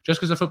 But just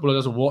because a footballer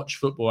doesn't watch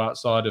football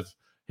outside of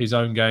his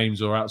own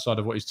games or outside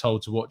of what he's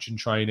told to watch in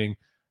training,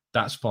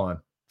 that's fine.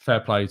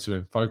 Fair play to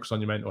him. Focus on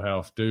your mental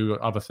health. Do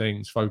other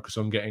things. Focus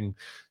on getting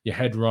your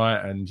head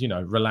right and,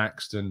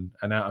 relaxed and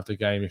out of the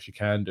game if you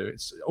can do.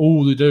 It's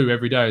all you do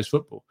every day is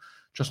football.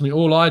 Trust me,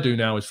 all I do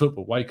now is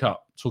football. Wake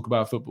up, talk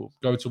about football,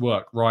 go to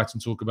work, write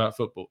and talk about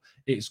football.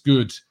 It's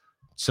good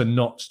to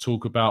not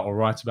talk about or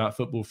write about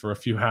football for a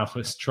few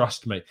hours.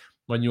 Trust me.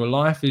 When your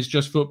life is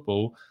just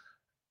football,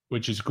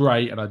 which is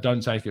great, and I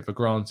don't take it for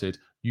granted,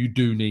 you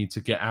do need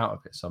to get out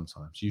of it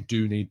sometimes. You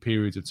do need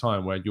periods of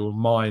time where your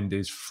mind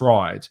is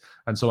fried.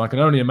 And so I can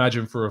only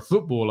imagine for a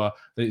footballer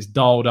that it's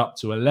dialed up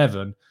to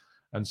 11.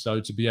 And so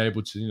to be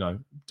able to,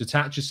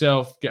 detach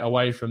yourself, get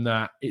away from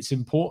that, it's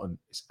important.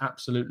 It's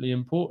absolutely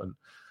important.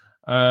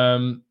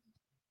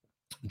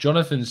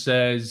 Jonathan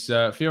says,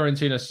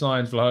 Fiorentina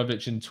signed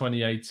Vlahovic in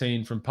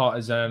 2018 from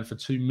Partizan for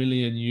 €2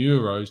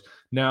 million.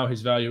 Now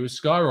his value has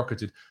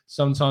skyrocketed.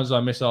 Sometimes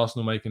I miss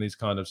Arsenal making these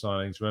kind of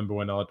signings. Remember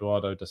when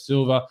Eduardo da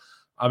Silva?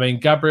 I mean,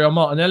 Gabriel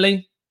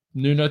Martinelli,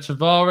 Nuno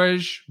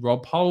Tavares,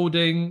 Rob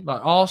Holding.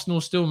 Like,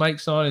 Arsenal still make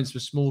signings for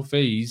small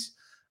fees,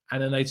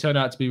 and then they turn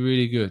out to be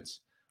really good.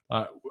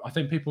 I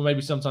think people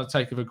maybe sometimes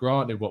take it for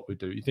granted what we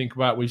do. You think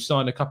about, we've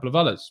signed a couple of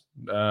others.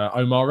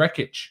 Omar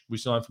Rekic, we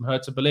signed from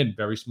Hertha Berlin,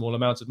 very small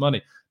amount of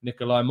money.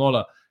 Nikolai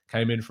Moller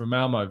came in from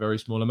Malmo, very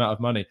small amount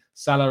of money.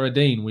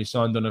 Salah-Ad-Din, we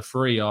signed on a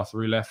free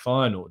after he left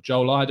final.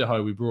 Joel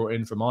Idaho, we brought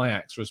in from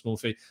Ajax for a small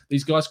fee.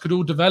 These guys could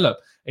all develop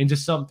into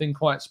something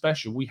quite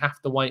special. We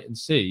have to wait and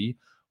see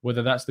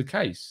whether that's the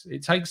case.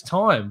 It takes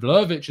time.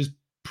 Vlahovic has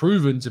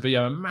proven to be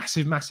a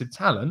massive, massive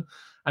talent,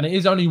 and it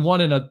is only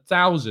 1 in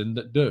 1,000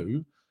 that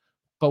do.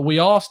 But we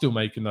are still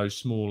making those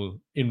small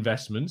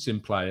investments in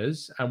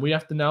players, and we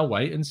have to now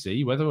wait and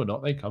see whether or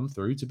not they come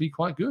through to be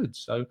quite good.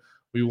 So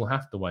we will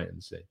have to wait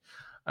and see.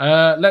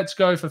 Let's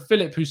go for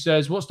Philip, who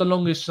says, what's the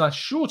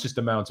longest/shortest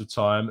amount of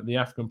time the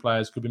African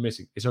players could be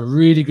missing? It's a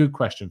really good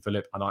question,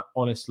 Philip, and I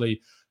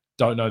honestly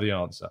don't know the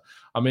answer.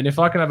 I mean, if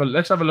I can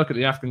let's have a look at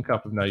the African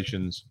Cup of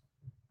Nations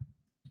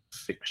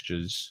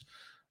fixtures.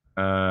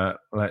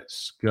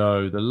 Let's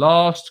go. The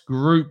last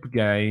group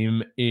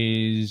game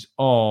is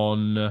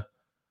on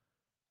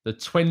the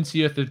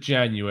 20th of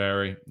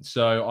January.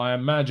 So I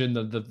imagine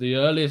that the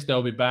earliest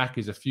they'll be back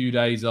is a few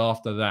days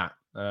after that.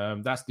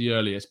 That's the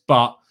earliest.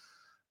 But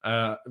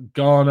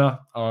Ghana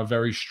are a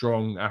very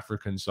strong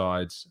African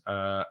sides,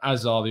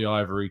 as are the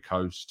Ivory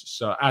Coast,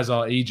 so as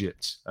are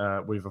Egypt,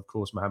 with, of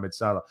course, Mohamed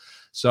Salah.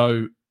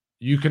 So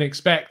you can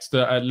expect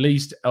that at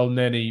least El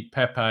Neni,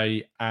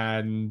 Pepe,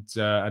 and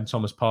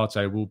Thomas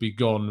Partey will be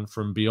gone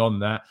from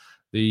beyond that.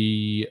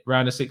 The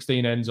round of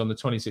 16 ends on the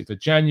 26th of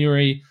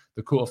January.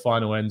 The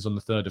quarterfinal ends on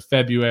the 3rd of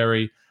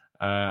February.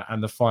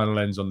 And the final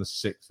ends on the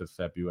 6th of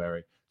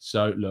February.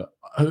 So, look,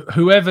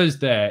 whoever's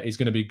there is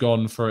going to be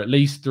gone for at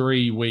least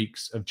 3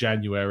 weeks of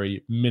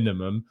January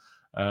minimum,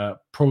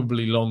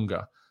 probably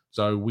longer.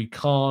 So we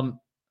can't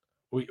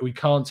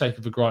take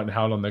it for granted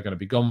how long they're going to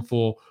be gone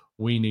for.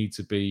 We need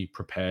to be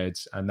prepared,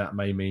 and that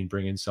may mean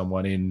bringing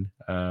someone in.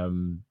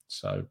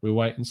 So we'll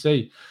wait and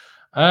see.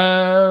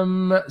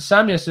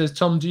 Samia says,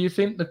 Tom, do you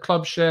think the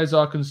club shares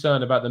are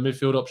concerned about the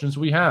midfield options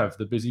we have?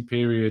 The busy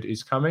period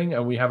is coming,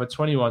 and we have a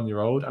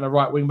 21-year-old and a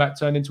right wing back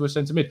turned into a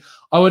centre mid.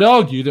 I would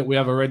argue that we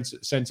have a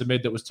centre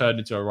mid that was turned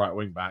into a right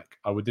wing back.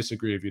 I would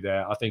disagree with you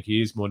there. I think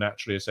he is more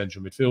naturally a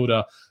central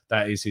midfielder.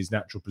 That is his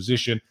natural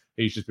position.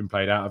 He's just been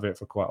played out of it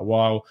for quite a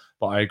while.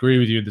 But I agree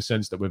with you in the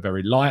sense that we're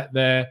very light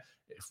there.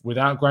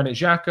 Without Granit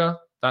Xhaka,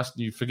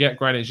 you forget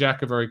Granit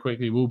Xhaka very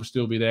quickly. Will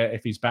still be there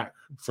if he's back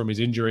from his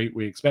injury.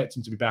 We expect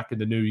him to be back in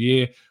the new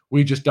year.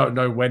 We just don't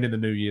know when in the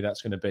new year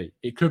that's going to be.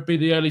 It could be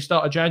the early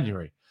start of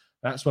January.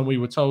 That's when we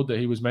were told that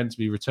he was meant to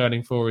be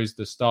returning for, is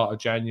the start of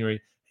January.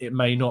 It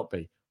may not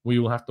be. We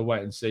will have to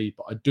wait and see.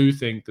 But I do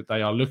think that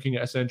they are looking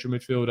at a central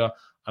midfielder,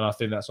 and I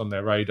think that's on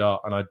their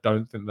radar. And I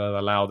don't think they'll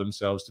allow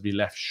themselves to be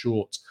left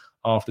short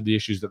after the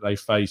issues that they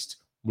faced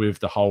with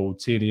the whole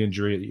Tierney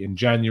injury in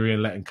January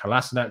and letting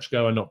Kolasinac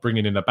go and not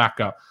bringing in a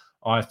backup.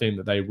 I think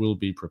that they will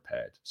be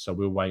prepared. So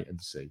we'll wait and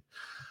see.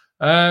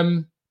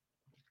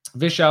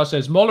 Vishal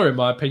says, Moller, in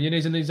my opinion,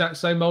 is in the exact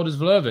same mold as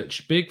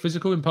Vlahovic. Big,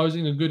 physical,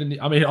 imposing, and good in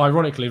the... I mean,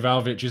 ironically,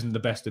 Vlahovic isn't the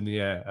best in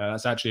the air.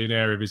 That's actually an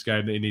area of his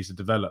game that he needs to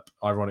develop,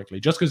 ironically.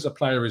 Just because a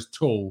player is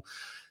tall,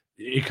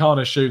 you can't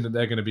assume that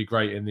they're going to be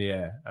great in the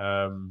air.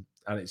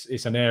 And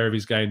it's an area of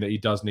his game that he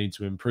does need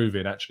to improve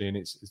in, actually. And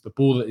it's the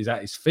ball that is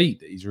at his feet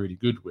that he's really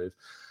good with.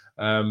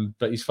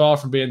 But he's far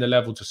from being the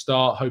level to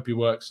start. Hope he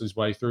works his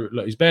way through.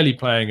 Look, he's barely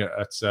playing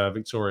at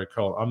Victoria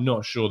Colt. I'm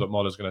not sure that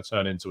Moller's going to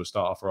turn into a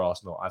starter for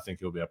Arsenal. I think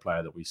he'll be a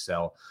player that we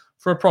sell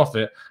for a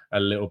profit a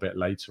little bit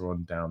later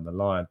on down the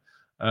line.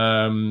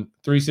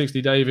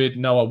 360 David,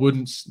 no, I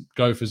wouldn't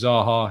go for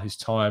Zaha. His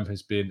time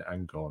has been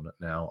and gone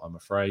now, I'm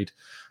afraid.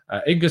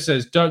 Inga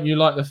says, don't you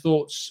like the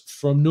thoughts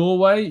from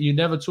Norway? You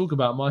never talk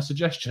about my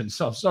suggestions.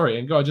 So I'm sorry,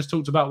 Inga, I just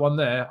talked about one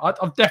there.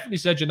 I've definitely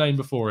said your name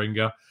before,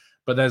 Inga.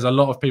 But there's a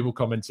lot of people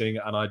commenting,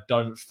 and I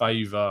don't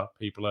favour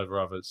people over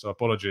others. So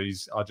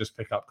apologies. I just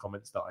pick up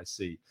comments that I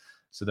see.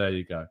 So there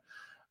you go.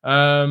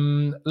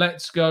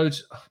 Let's go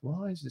to...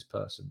 Why is this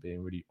person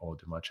being really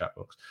odd in my chat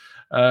box?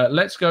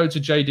 Let's go to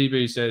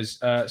JDB says,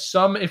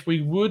 some if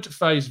we would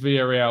face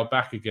Villarreal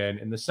back again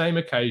in the same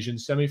occasion,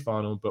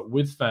 semi-final, but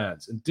with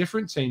fans and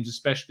different teams,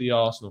 especially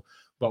Arsenal.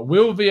 But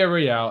will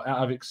Villarreal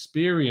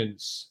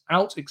out-experience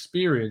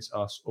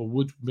us, or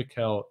would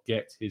Mikel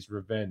get his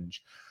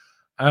revenge?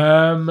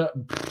 I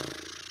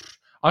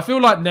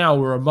feel like now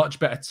we're a much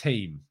better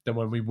team than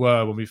when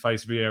we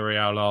faced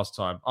Villarreal last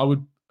time. I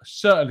would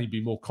certainly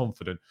be more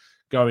confident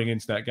going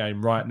into that game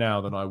right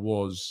now than I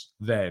was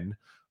then.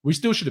 We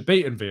still should have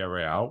beaten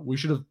Villarreal. We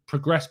should have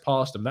progressed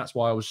past them. That's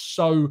why I was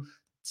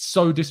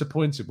so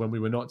disappointed when we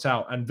were knocked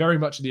out, and very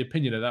much of the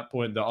opinion at that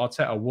point that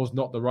Arteta was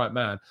not the right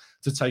man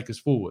to take us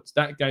forwards.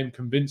 That game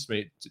convinced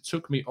me. It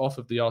took me off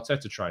of the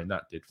Arteta train.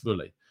 That did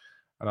fully.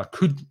 And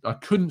I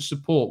couldn't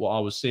support what I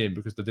was seeing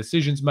because the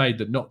decisions made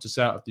that knocked us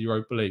out of the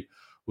Europa League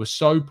were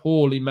so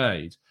poorly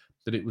made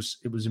that it was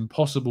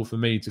impossible for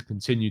me to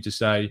continue to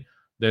say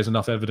there's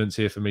enough evidence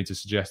here for me to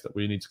suggest that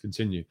we need to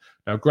continue.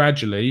 Now,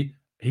 gradually,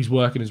 he's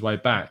working his way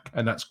back,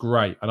 and that's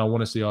great. And I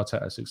want to see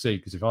Arteta succeed,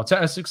 because if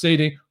Arteta's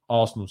succeeding,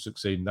 Arsenal's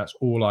succeeding. That's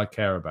all I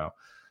care about.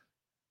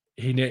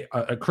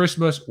 At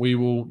Christmas,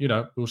 we'll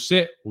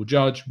sit, we'll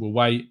judge, we'll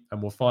wait, and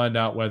we'll find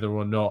out whether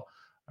or not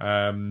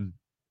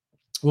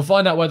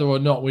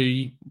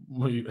we've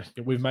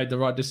made the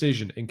right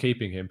decision in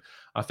keeping him.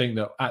 I think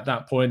that at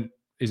that point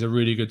is a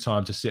really good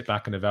time to sit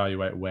back and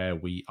evaluate where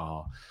we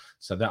are.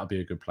 So that'll be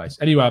a good place.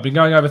 Anyway, I've been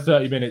going over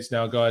 30 minutes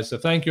now, guys. So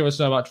thank you ever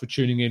so much for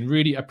tuning in.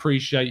 Really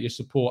appreciate your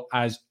support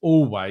as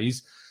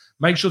always.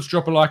 Make sure to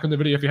drop a like on the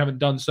video if you haven't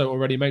done so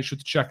already. Make sure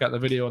to check out the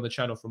video on the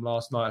channel from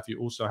last night if you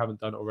also haven't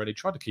done it already.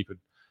 Try to keep a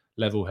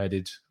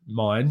level-headed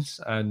mind.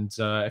 And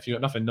if you've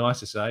got nothing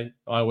nice to say,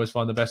 I always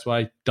find the best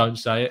way, don't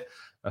say it.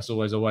 That's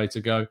always a way to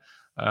go.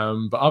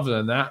 But other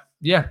than that,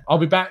 yeah, I'll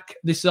be back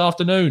this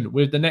afternoon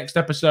with the next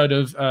episode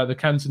of the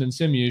Canton and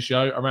Simeon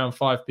show around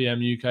 5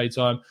 p.m. UK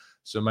time.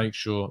 So make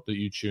sure that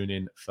you tune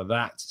in for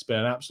that. It's been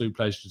an absolute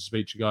pleasure to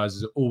speak to you guys,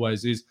 as it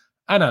always is.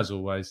 And as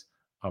always,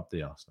 up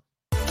the Arsenal.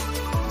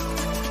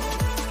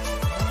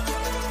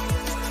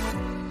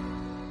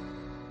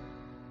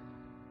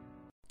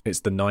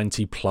 It's the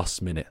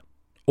 90-plus minute.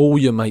 all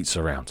your mates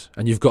around,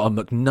 and you've got a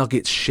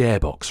McNuggets share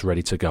box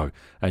ready to go,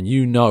 and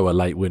you know a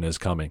late winner's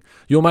coming.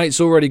 Your mate's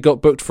already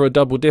got booked for a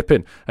double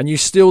dipping, and you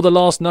steal the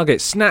last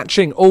nugget,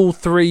 snatching all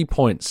 3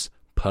 points.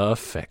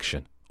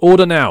 Perfection.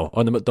 Order now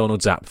on the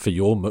McDonald's app for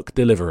your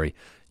McDelivery.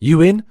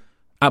 You in?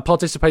 At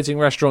participating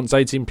restaurants,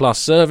 18 plus,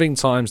 serving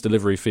times,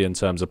 delivery fee and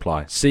terms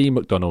apply. See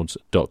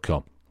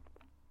mcdonalds.com.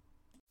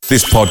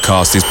 This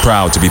podcast is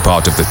proud to be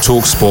part of the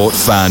TalkSport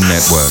Fan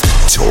Network.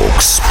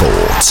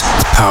 TalkSport.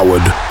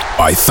 Powered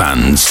by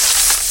fans.